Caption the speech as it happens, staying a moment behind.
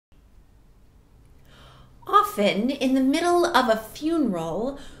often in the middle of a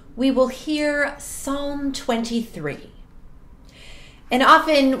funeral, we will hear Psalm 23. And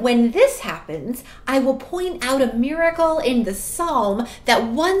often when this happens, I will point out a miracle in the psalm that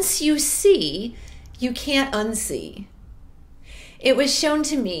once you see, you can't unsee. It was shown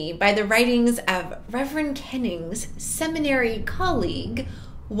to me by the writings of Reverend Kenning's seminary colleague,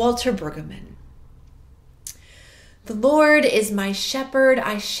 Walter Brueggemann. The Lord is my shepherd,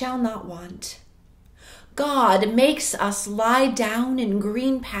 I shall not want. God makes us lie down in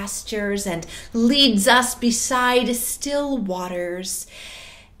green pastures and leads us beside still waters.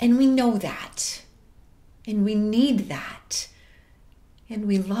 And we know that. And we need that. And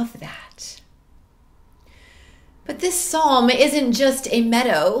we love that. But this psalm isn't just a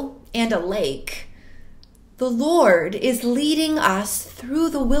meadow and a lake. The Lord is leading us through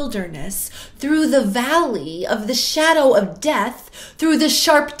the wilderness, through the valley of the shadow of death, through the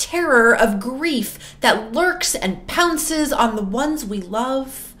sharp terror of grief that lurks and pounces on the ones we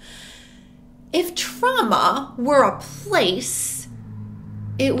love. If trauma were a place,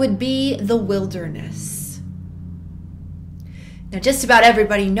 it would be the wilderness. Now, just about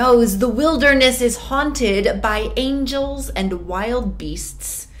everybody knows the wilderness is haunted by angels and wild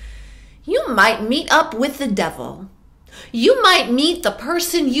beasts. You might meet up with the devil. You might meet the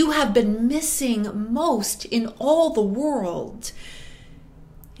person you have been missing most in all the world.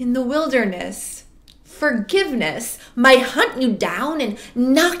 In the wilderness, forgiveness might hunt you down and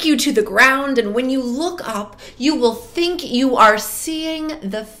knock you to the ground, and when you look up, you will think you are seeing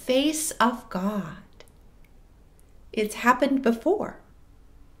the face of God. It's happened before.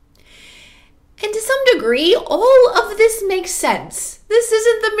 And to some degree, all of this makes sense. This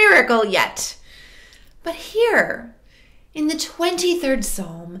isn't the miracle yet. But here, in the 23rd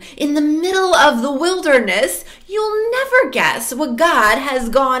Psalm, in the middle of the wilderness, you'll never guess what God has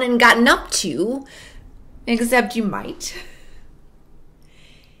gone and gotten up to, except you might.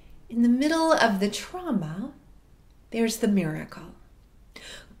 In the middle of the trauma, there's the miracle.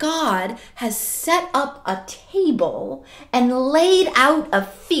 God has set up a table and laid out a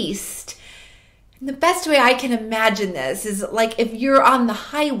feast. The best way I can imagine this is like if you're on the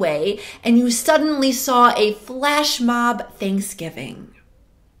highway and you suddenly saw a flash mob Thanksgiving.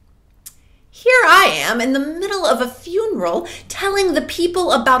 Here I am in the middle of a funeral telling the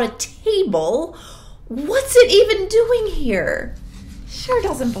people about a table. What's it even doing here? Sure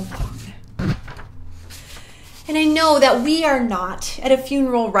doesn't belong. And I know that we are not at a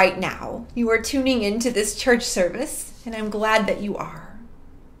funeral right now. You are tuning into this church service, and I'm glad that you are.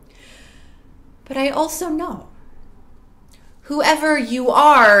 But I also know, whoever you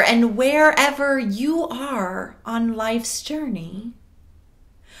are and wherever you are on life's journey,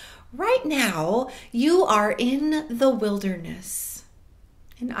 right now you are in the wilderness,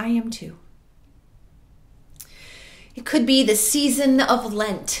 and I am too. It could be the season of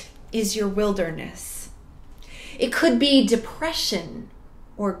Lent is your wilderness. It could be depression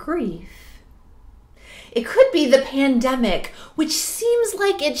or grief. It could be the pandemic, which seems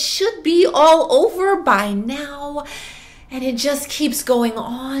like it should be all over by now, and it just keeps going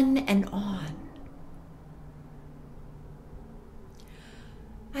on and on.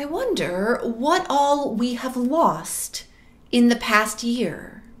 I wonder what all we have lost in the past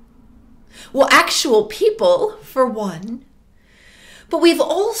year. Well, actual people, for one, but we've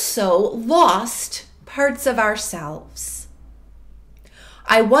also lost parts of ourselves.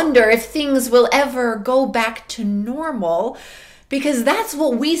 I wonder if things will ever go back to normal, because that's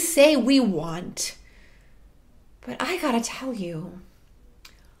what we say we want. But I gotta tell you,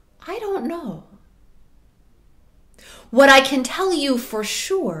 I don't know. What I can tell you for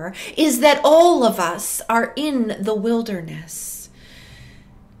sure is that all of us are in the wilderness.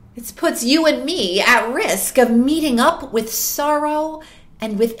 It puts you and me at risk of meeting up with sorrow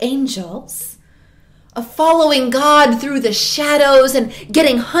and with angels, of following God through the shadows and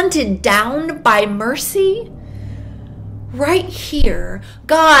getting hunted down by mercy. Right here,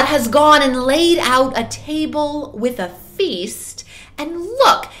 God has gone and laid out a table with a feast. And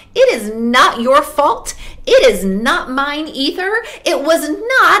look, it is not your fault. It is not mine either. It was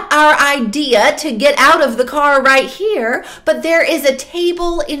not our idea to get out of the car right here, but there is a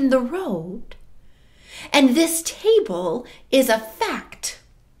table in the road. And this table is a fact.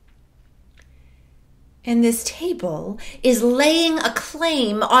 And this table is laying a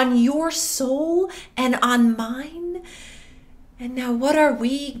claim on your soul and on mine. And now what are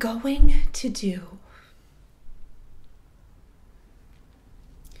we going to do?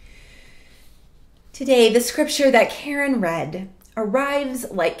 Today, the scripture that Karen read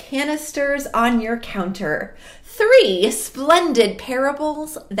arrives like canisters on your counter. 3 splendid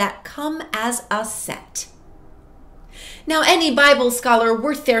parables that come as a set. Now, any Bible scholar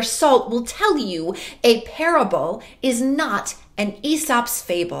worth their salt will tell you a parable is not an Aesop's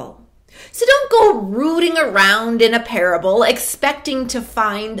fable. So don't go rooting around in a parable expecting to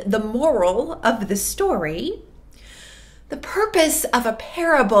find the moral of the story. The purpose of a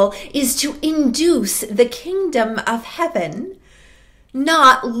parable is to induce the kingdom of heaven,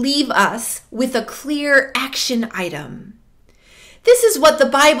 not leave us with a clear action item. This is what the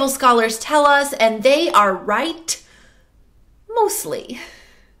Bible scholars tell us, and they are right, mostly.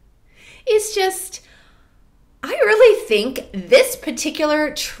 It's just, I really think this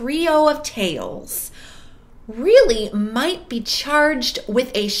particular trio of tales really might be charged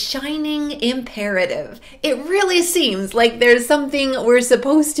with a shining imperative. It really seems like there's something we're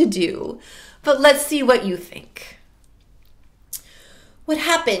supposed to do, but let's see what you think. What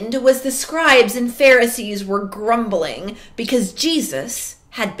happened was the scribes and Pharisees were grumbling because Jesus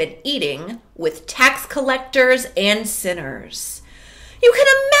had been eating with tax collectors and sinners. You can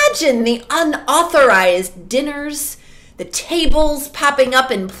imagine the unauthorized dinners, the tables popping up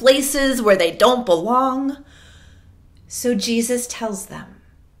in places where they don't belong. So Jesus tells them,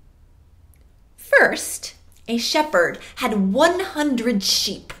 first, a shepherd had 100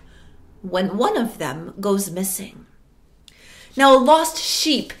 sheep when one of them goes missing. Now, a lost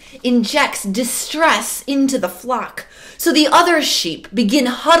sheep injects distress into the flock, so the other sheep begin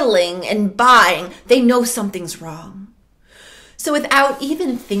huddling and baaing. They know something's wrong. So without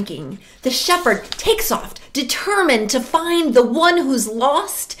even thinking, the shepherd takes off, determined to find the one who's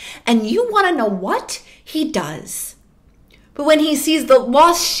lost, and you want to know what? He does. But when he sees the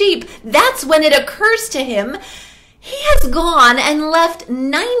lost sheep, that's when it occurs to him he has gone and left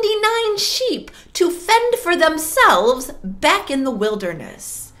 99 sheep to fend for themselves back in the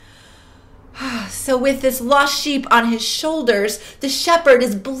wilderness. So with this lost sheep on his shoulders, the shepherd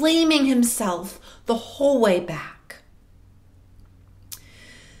is blaming himself the whole way back.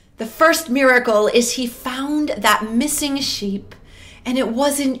 The first miracle is he found that missing sheep and it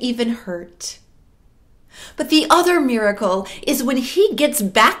wasn't even hurt. But the other miracle is when he gets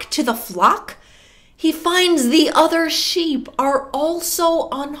back to the flock, he finds the other sheep are also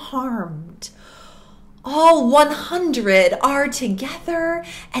unharmed. All 100 are together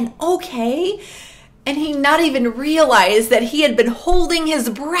and okay, and he not even realized that he had been holding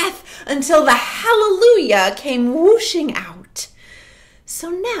his breath until the hallelujah came whooshing out. So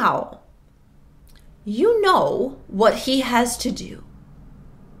now, you know what he has to do.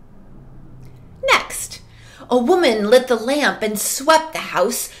 Next, a woman lit the lamp and swept the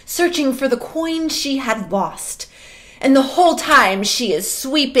house, searching for the coin she had lost. And the whole time she is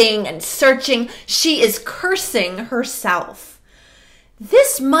sweeping and searching, she is cursing herself.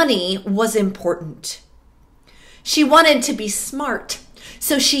 This money was important. She wanted to be smart,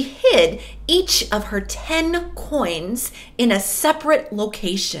 so she hid each of her 10 coins in a separate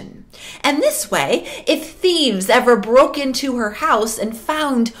location. And this way, if thieves ever broke into her house and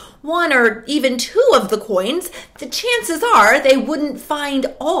found one or even 2 of the coins, the chances are they wouldn't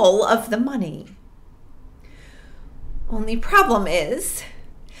find all of the money. Only problem is,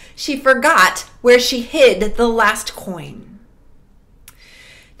 she forgot where she hid the last coin.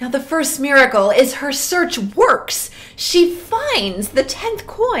 Now the first miracle is her search works. She finds the 10th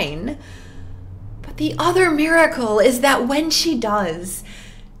coin. But the other miracle is that when she does,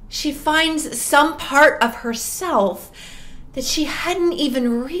 she finds some part of herself that she hadn't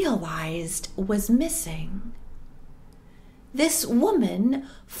even realized was missing. This woman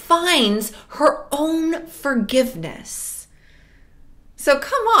finds her own forgiveness. So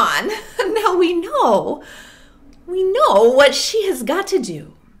come on, now we know what she has got to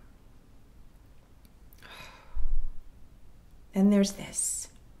do. And there's this.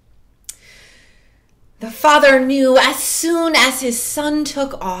 The father knew as soon as his son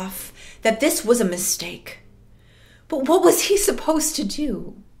took off that this was a mistake. But what was he supposed to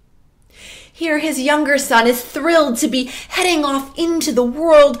do? Here his younger son is thrilled to be heading off into the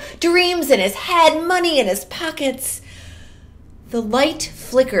world, dreams in his head, money in his pockets. The light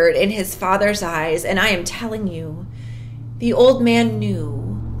flickered in his father's eyes, and I am telling you, the old man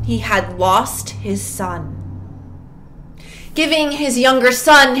knew he had lost his son. Giving his younger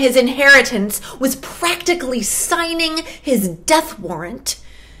son his inheritance was practically signing his death warrant.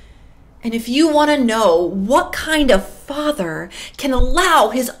 And if you want to know what kind of father can allow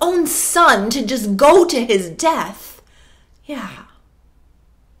his own son to just go to his death, yeah,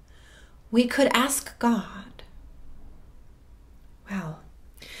 we could ask God. Well,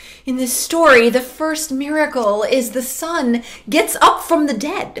 in this story, the first miracle is the son gets up from the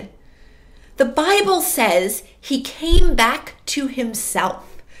dead. The Bible says he came back to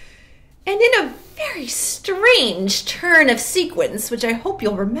himself. And in a very strange turn of sequence, which I hope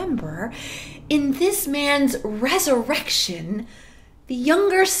you'll remember, in this man's resurrection, the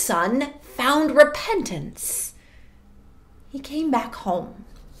younger son found repentance. He came back home.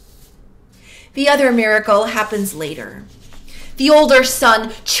 The other miracle happens later. The older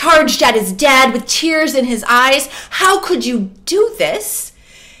son charged at his dad with tears in his eyes. "How could you do this?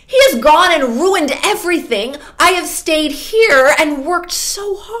 He has gone and ruined everything. I have stayed here and worked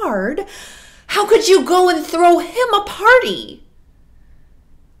so hard. How could you go and throw him a party?"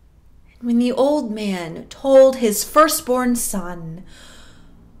 And when the old man told his firstborn son,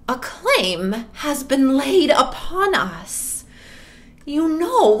 "A claim has been laid upon us. You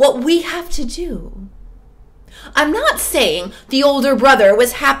know what we have to do." I'm not saying the older brother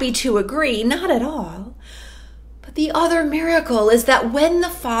was happy to agree, not at all. But the other miracle is that when the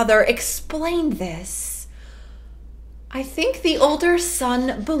father explained this, I think the older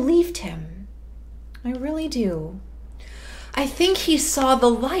son believed him. I really do. I think he saw the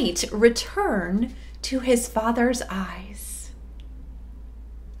light return to his father's eyes.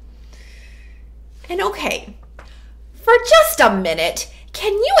 And okay, for just a minute,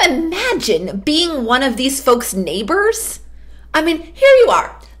 can you imagine being one of these folks' neighbors? I mean, here you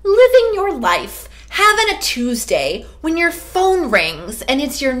are, living your life, having a Tuesday when your phone rings and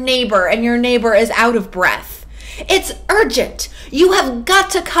it's your neighbor and your neighbor is out of breath. It's urgent. You have got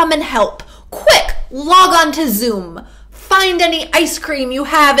to come and help. Quick, log on to Zoom. Find any ice cream you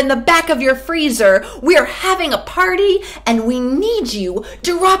have in the back of your freezer. We're having a party and we need you.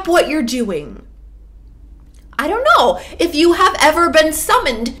 Drop what you're doing. I don't know if you have ever been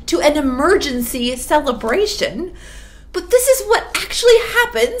summoned to an emergency celebration, but this is what actually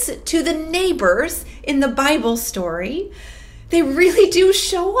happens to the neighbors in the Bible story. They really do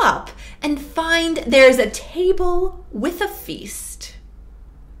show up and find there's a table with a feast.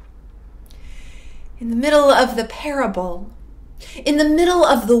 In the middle of the parable, in the middle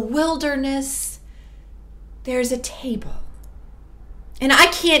of the wilderness, there's a table. And I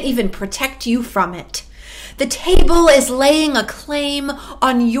can't even protect you from it. The table is laying a claim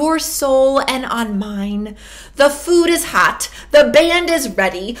on your soul and on mine. The food is hot. The band is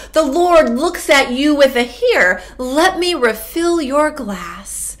ready. The Lord looks at you with a "Here, let me refill your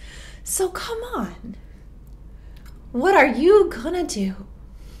glass." So come on. What are you gonna do?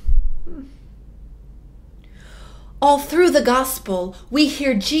 All through the gospel, we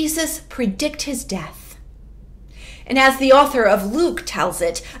hear Jesus predict his death. And as the author of Luke tells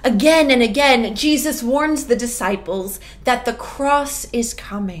it, again and again, Jesus warns the disciples that the cross is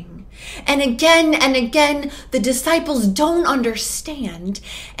coming. And again, the disciples don't understand.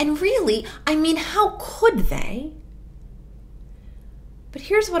 And really, I mean, how could they? But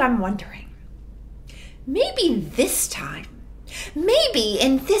here's what I'm wondering. Maybe this time, maybe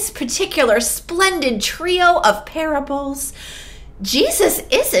in this particular splendid trio of parables, Jesus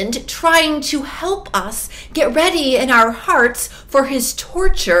isn't trying to help us get ready in our hearts for his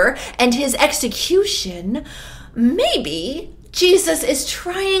torture and his execution. Maybe Jesus is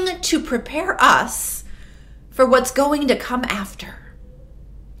trying to prepare us for what's going to come after.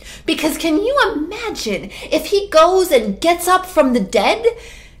 Because can you imagine if he goes and gets up from the dead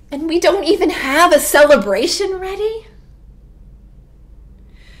and we don't even have a celebration ready?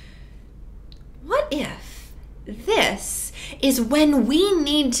 What if this is when we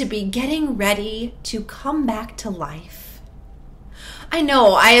need to be getting ready to come back to life? I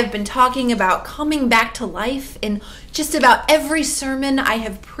know I have been talking about coming back to life in just about every sermon I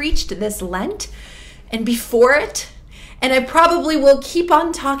have preached this Lent and before it, and I probably will keep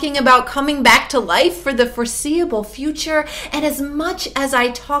on talking about coming back to life for the foreseeable future. And as much as I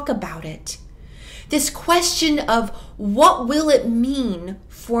talk about it, this question of what will it mean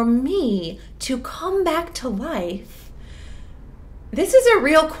for me to come back to life, this is a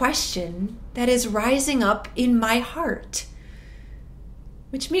real question that is rising up in my heart,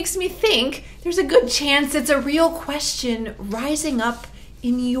 which makes me think there's a good chance it's a real question rising up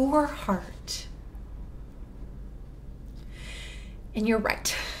in your heart. And you're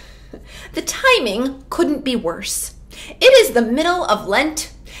right. The timing couldn't be worse. It is the middle of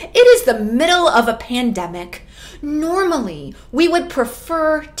Lent. It is the middle of a pandemic. Normally, we would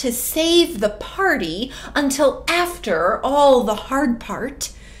prefer to save the party until after all the hard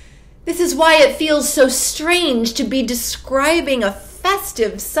part. This is why it feels so strange to be describing a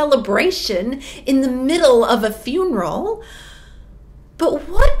festive celebration in the middle of a funeral. But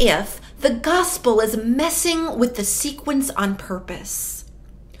what if the gospel is messing with the sequence on purpose?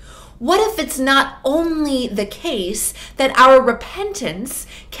 What if it's not only the case that our repentance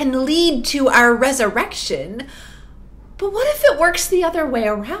can lead to our resurrection, but what if it works the other way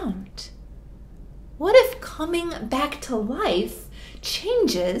around? What if coming back to life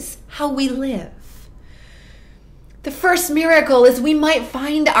changes how we live? The first miracle is we might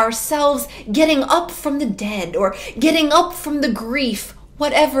find ourselves getting up from the dead or getting up from the grief,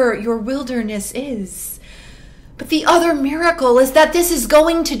 whatever your wilderness is. But the other miracle is that this is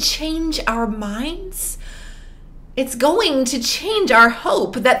going to change our minds. It's going to change our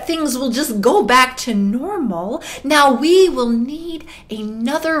hope that things will just go back to normal. Now we will need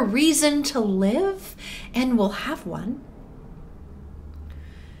another reason to live, and we'll have one.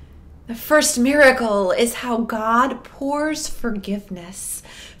 The first miracle is how God pours forgiveness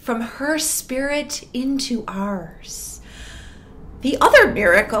from her Spirit into ours. The other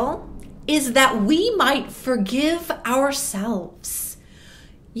miracle is that we might forgive ourselves.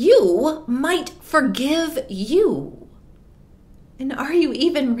 You might forgive you. And are you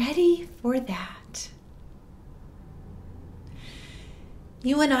even ready for that?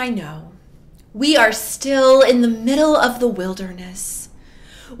 You and I know we are still in the middle of the wilderness.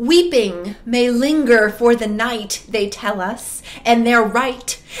 Weeping may linger for the night, they tell us, and they're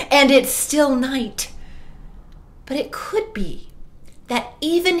right, and it's still night. But it could be that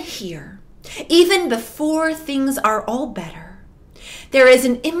even here, even before things are all better, there is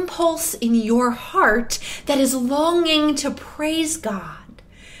an impulse in your heart that is longing to praise God.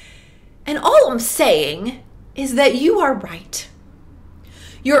 And all I'm saying is that you are right.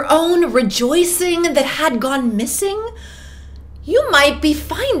 Your own rejoicing that had gone missing, you might be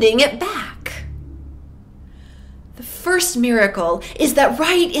finding it back. The first miracle is that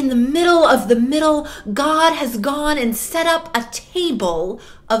right in the middle of the middle, God has gone and set up a table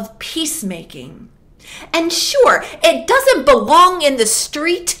of peacemaking. And sure, it doesn't belong in the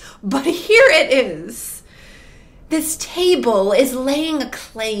street, but here it is. This table is laying a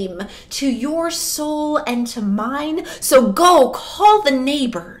claim to your soul and to mine, so go call the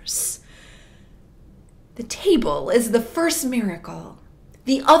neighbors. The table is the first miracle.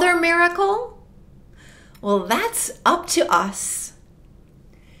 The other miracle? Well, that's up to us.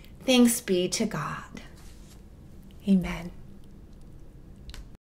 Thanks be to God. Amen.